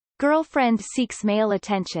Girlfriend seeks male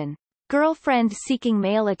attention. Girlfriend seeking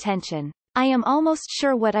male attention. I am almost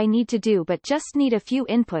sure what I need to do but just need a few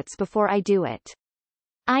inputs before I do it.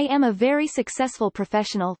 I am a very successful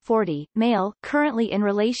professional 40 male currently in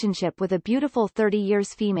relationship with a beautiful 30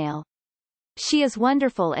 years female. She is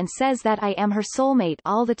wonderful and says that I am her soulmate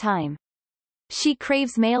all the time. She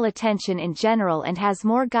craves male attention in general and has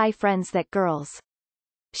more guy friends than girls.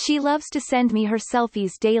 She loves to send me her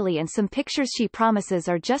selfies daily and some pictures she promises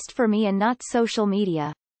are just for me and not social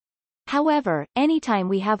media. However, anytime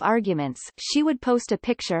we have arguments, she would post a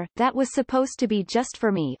picture that was supposed to be just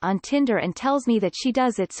for me on Tinder and tells me that she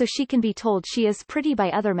does it so she can be told she is pretty by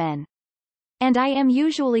other men. And I am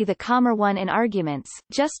usually the calmer one in arguments,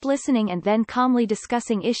 just listening and then calmly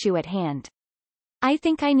discussing issue at hand. I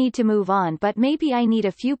think I need to move on, but maybe I need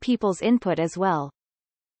a few people's input as well.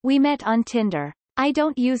 We met on Tinder. I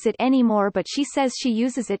don't use it anymore, but she says she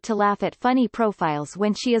uses it to laugh at funny profiles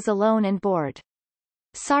when she is alone and bored.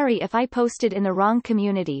 Sorry if I posted in the wrong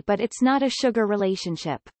community, but it's not a sugar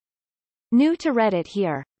relationship. New to Reddit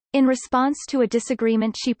here. In response to a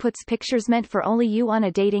disagreement, she puts pictures meant for only you on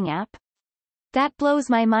a dating app? That blows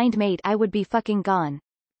my mind, mate. I would be fucking gone.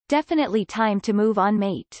 Definitely time to move on,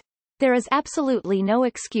 mate. There is absolutely no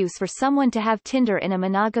excuse for someone to have Tinder in a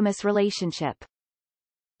monogamous relationship.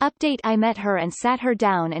 Update: I met her and sat her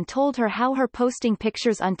down and told her how her posting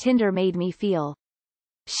pictures on Tinder made me feel.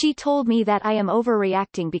 She told me that I am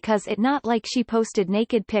overreacting because it's not like she posted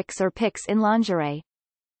naked pics or pics in lingerie.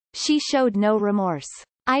 She showed no remorse.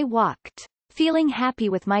 I walked, feeling happy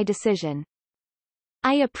with my decision.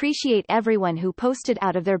 I appreciate everyone who posted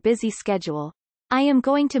out of their busy schedule. I am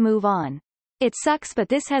going to move on. It sucks, but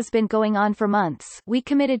this has been going on for months. We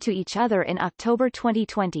committed to each other in October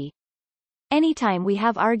 2020. Anytime we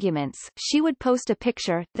have arguments, she would post a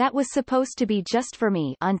picture that was supposed to be just for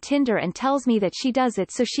me on Tinder and tells me that she does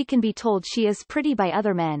it so she can be told she is pretty by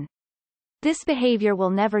other men. This behavior will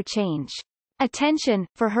never change. Attention,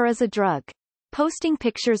 for her, is a drug. Posting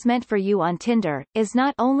pictures meant for you on Tinder is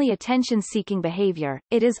not only attention-seeking behavior,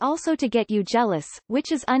 it is also to get you jealous,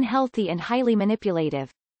 which is unhealthy and highly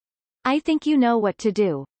manipulative. I think you know what to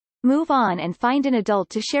do. Move on and find an adult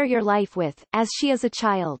to share your life with, as she is a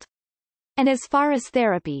child. And as far as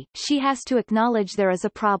therapy, she has to acknowledge there is a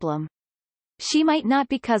problem. She might not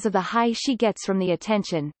because of the high she gets from the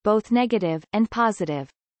attention, both negative and positive.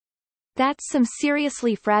 That's some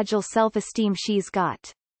seriously fragile self-esteem she's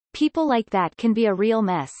got. People like that can be a real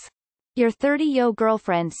mess. Your 30-yo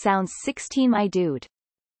girlfriend sounds 16, my dude.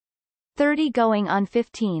 30 going on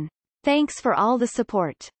 15. Thanks for all the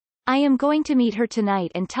support. I am going to meet her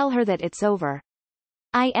tonight and tell her that it's over.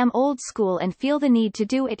 I am old school and feel the need to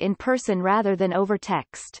do it in person rather than over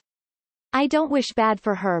text. I don't wish bad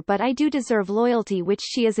for her, but I do deserve loyalty which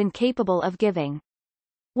she is incapable of giving.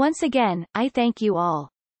 Once again, I thank you all.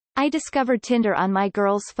 I discovered Tinder on my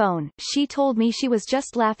girl's phone. She told me she was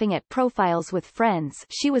just laughing at profiles with friends.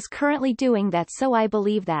 She was currently doing that, so I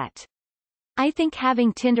believe that. I think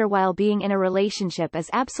having Tinder while being in a relationship is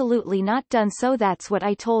absolutely not done, so that's what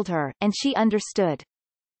I told her, and she understood.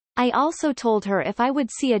 I also told her if I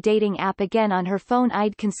would see a dating app again on her phone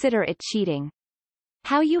I'd consider it cheating.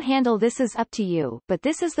 How you handle this is up to you, but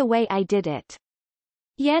this is the way I did it.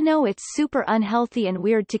 Yeah, no, it's super unhealthy and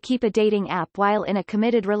weird to keep a dating app while in a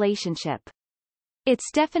committed relationship.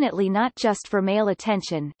 It's definitely not just for male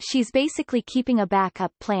attention. She's basically keeping a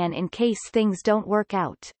backup plan in case things don't work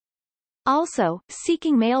out. Also,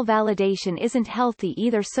 seeking male validation isn't healthy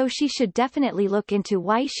either, so she should definitely look into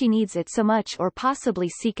why she needs it so much or possibly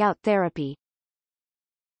seek out therapy.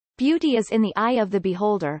 Beauty is in the eye of the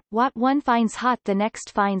beholder. What one finds hot the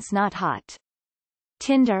next finds not hot.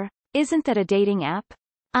 Tinder? Isn't that a dating app?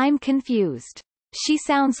 I'm confused. She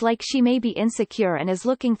sounds like she may be insecure and is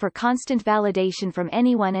looking for constant validation from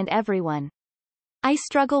anyone and everyone. I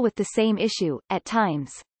struggle with the same issue, at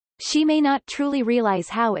times. She may not truly realize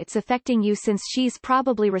how it's affecting you since she's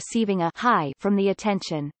probably receiving a high from the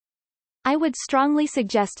attention. I would strongly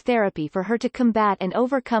suggest therapy for her to combat and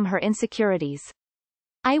overcome her insecurities.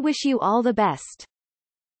 I wish you all the best.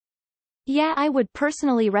 Yeah, I would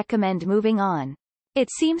personally recommend moving on.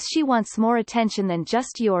 It seems she wants more attention than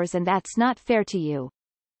just yours, and that's not fair to you.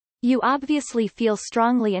 You obviously feel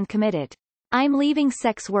strongly and committed. I'm leaving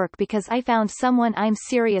sex work because I found someone I'm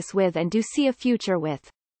serious with and do see a future with.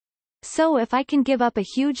 So if I can give up a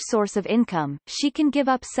huge source of income, she can give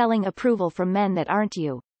up selling approval from men that aren't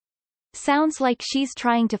you. Sounds like she's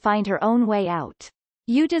trying to find her own way out.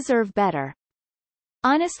 You deserve better.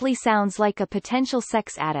 Honestly, sounds like a potential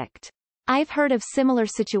sex addict. I've heard of similar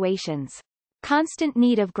situations. Constant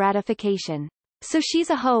need of gratification. So she's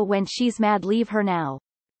a hoe when she's mad. Leave her now.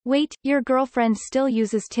 Wait, your girlfriend still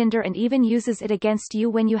uses Tinder and even uses it against you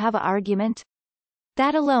when you have an argument?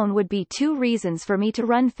 That alone would be 2 reasons for me to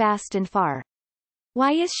run fast and far.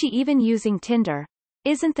 Why is she even using Tinder?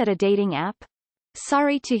 Isn't that a dating app?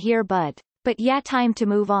 Sorry to hear, bud. But yeah, time to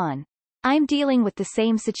move on. I'm dealing with the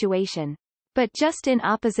same situation. But just in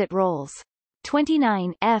opposite roles.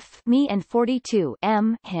 29 F, me, and 42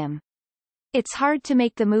 M, him. It's hard to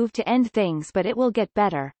make the move to end things, but it will get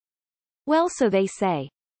better. Well, so they say.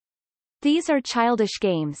 These are childish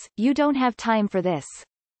games, you don't have time for this.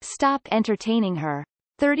 Stop entertaining her.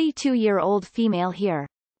 32-year-old female here.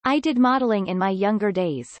 I did modeling in my younger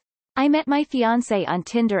days. I met my fiancé on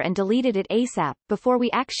Tinder and deleted it ASAP before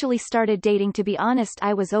we actually started dating. To be honest,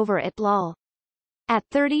 I was over it, lol. At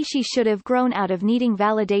 30 she should have grown out of needing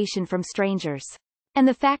validation from strangers. And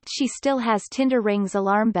the fact she still has Tinder rings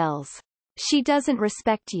alarm bells. She doesn't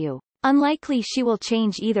respect you. Unlikely she will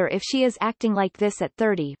change either if she is acting like this at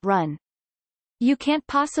 30. Run. You can't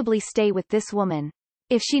possibly stay with this woman.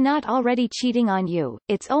 If she not already cheating on you,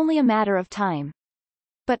 it's only a matter of time.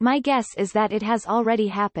 But my guess is that it has already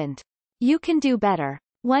happened. You can do better.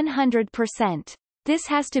 100%. This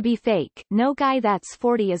has to be fake. No guy that's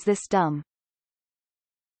 40 is this dumb.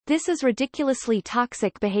 This is ridiculously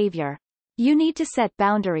toxic behavior. You need to set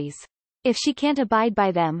boundaries. If she can't abide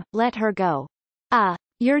by them, let her go.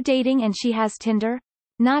 You're dating and she has Tinder?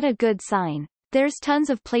 Not a good sign. There's tons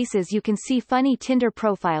of places you can see funny Tinder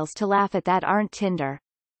profiles to laugh at that aren't Tinder.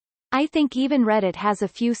 I think even Reddit has a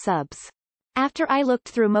few subs. After I looked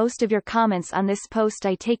through most of your comments on this post,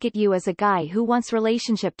 I take it you as a guy who wants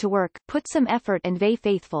relationship to work, put some effort and be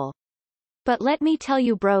faithful. But let me tell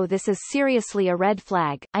you bro, this is seriously a red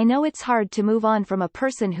flag. I know it's hard to move on from a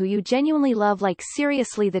person who you genuinely love, like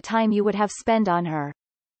seriously the time you would have spent on her.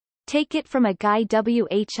 Take it from a guy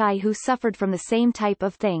WHI who suffered from the same type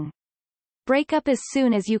of thing. Break up as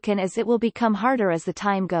soon as you can, as it will become harder as the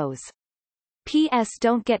time goes. P.S.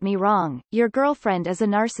 Don't get me wrong, your girlfriend is a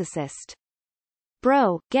narcissist.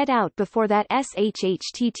 Bro, get out before that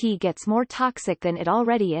SHHTT gets more toxic than it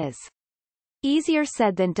already is. Easier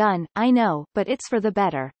said than done, I know, but it's for the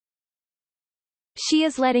better. She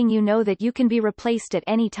is letting you know that you can be replaced at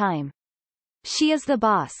any time. She is the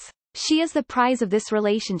boss. She is the prize of this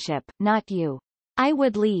relationship, not you. I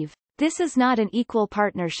would leave. This is not an equal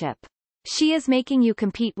partnership. She is making you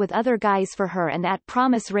compete with other guys for her, and that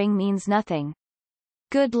promise ring means nothing.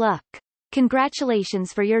 Good luck.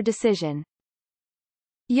 Congratulations for your decision.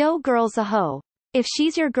 Yo girl's a hoe. If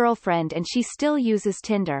she's your girlfriend and she still uses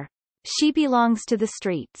Tinder, she belongs to the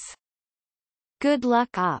streets. Good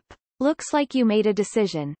luck op. Looks like you made a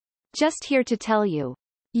decision. Just here to tell you.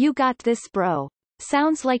 You got this bro.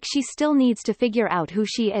 Sounds like she still needs to figure out who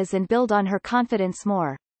she is and build on her confidence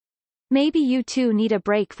more. Maybe you two need a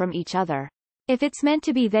break from each other. If it's meant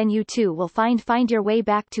to be, then you two will find your way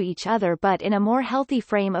back to each other, but in a more healthy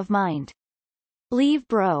frame of mind. Leave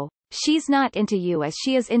bro. She's not into you as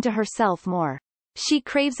she is into herself more. She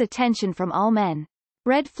craves attention from all men.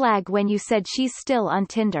 Red flag when you said she's still on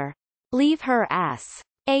Tinder. Leave her ass.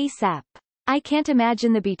 ASAP. I can't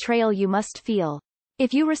imagine the betrayal you must feel.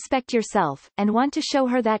 If you respect yourself, and want to show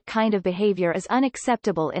her that kind of behavior is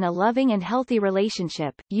unacceptable in a loving and healthy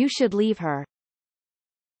relationship, you should leave her.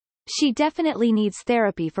 She definitely needs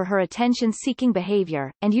therapy for her attention-seeking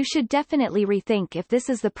behavior, and you should definitely rethink if this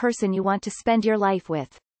is the person you want to spend your life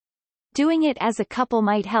with. Doing it as a couple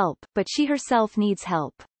might help, but she herself needs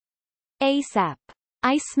help. ASAP.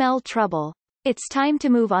 I smell trouble. It's time to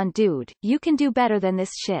move on, dude. You can do better than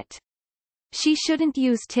this shit. She shouldn't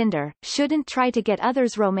use Tinder, shouldn't try to get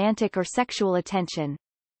others' romantic or sexual attention.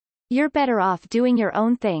 You're better off doing your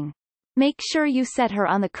own thing. Make sure you set her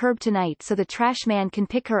on the curb tonight so the trash man can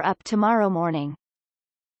pick her up tomorrow morning.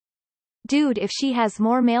 Dude, if she has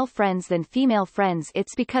more male friends than female friends,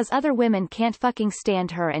 it's because other women can't fucking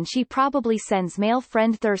stand her, and she probably sends male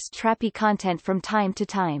friend thirst trappy content from time to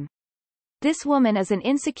time. This woman is an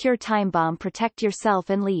insecure time bomb. Protect yourself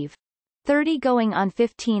and leave. 30 going on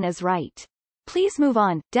 15 is right. Please move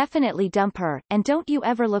on, definitely dump her, and don't you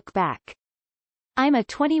ever look back. I'm a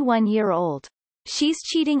 21-year-old. She's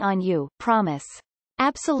cheating on you, promise.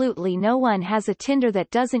 Absolutely no one has a Tinder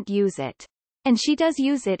that doesn't use it. And she does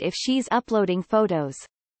use it if she's uploading photos.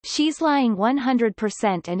 She's lying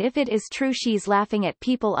 100%, and if it is true she's laughing at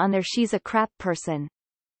people on there, she's a crap person.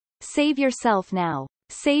 Save yourself now.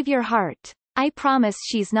 Save your heart. I promise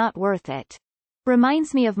she's not worth it.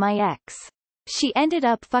 Reminds me of my ex. She ended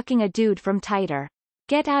up fucking a dude from Tinder.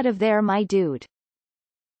 Get out of there, my dude.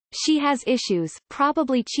 She has issues,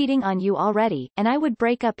 probably cheating on you already, and I would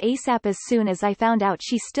break up ASAP as soon as I found out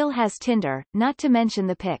she still has Tinder, not to mention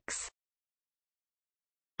the pics.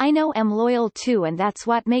 I know I'm loyal too, and that's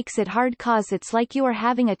what makes it hard, cause it's like you are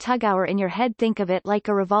having a tug-hour in your head. Think of it like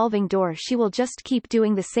a revolving door. She will just keep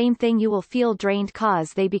doing the same thing. You will feel drained cause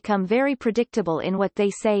they become very predictable in what they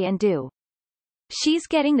say and do. She's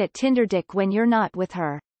getting that Tinder dick when you're not with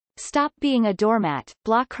her. Stop being a doormat,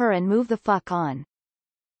 block her and move the fuck on.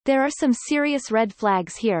 There are some serious red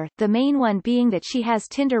flags here, the main one being that she has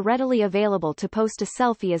Tinder readily available to post a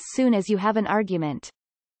selfie as soon as you have an argument.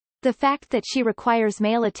 The fact that she requires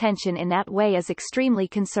male attention in that way is extremely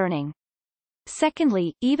concerning.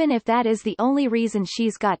 Secondly, even if that is the only reason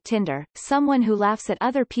she's got Tinder, someone who laughs at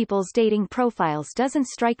other people's dating profiles doesn't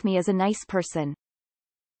strike me as a nice person.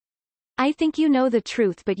 I think you know the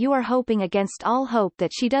truth, but you are hoping against all hope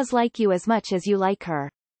that she does like you as much as you like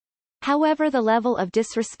her. However, the level of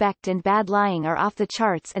disrespect and bad lying are off the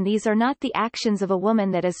charts, and these are not the actions of a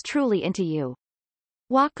woman that is truly into you.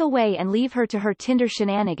 Walk away and leave her to her Tinder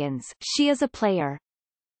shenanigans. She is a player.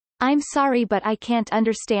 I'm sorry, but I can't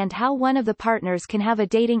understand how one of the partners can have a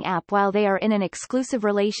dating app while they are in an exclusive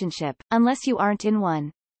relationship, unless you aren't in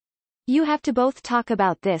one. You have to both talk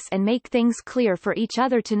about this and make things clear for each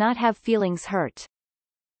other to not have feelings hurt.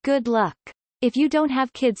 Good luck. If you don't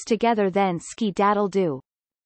have kids together, then ski-daddle do.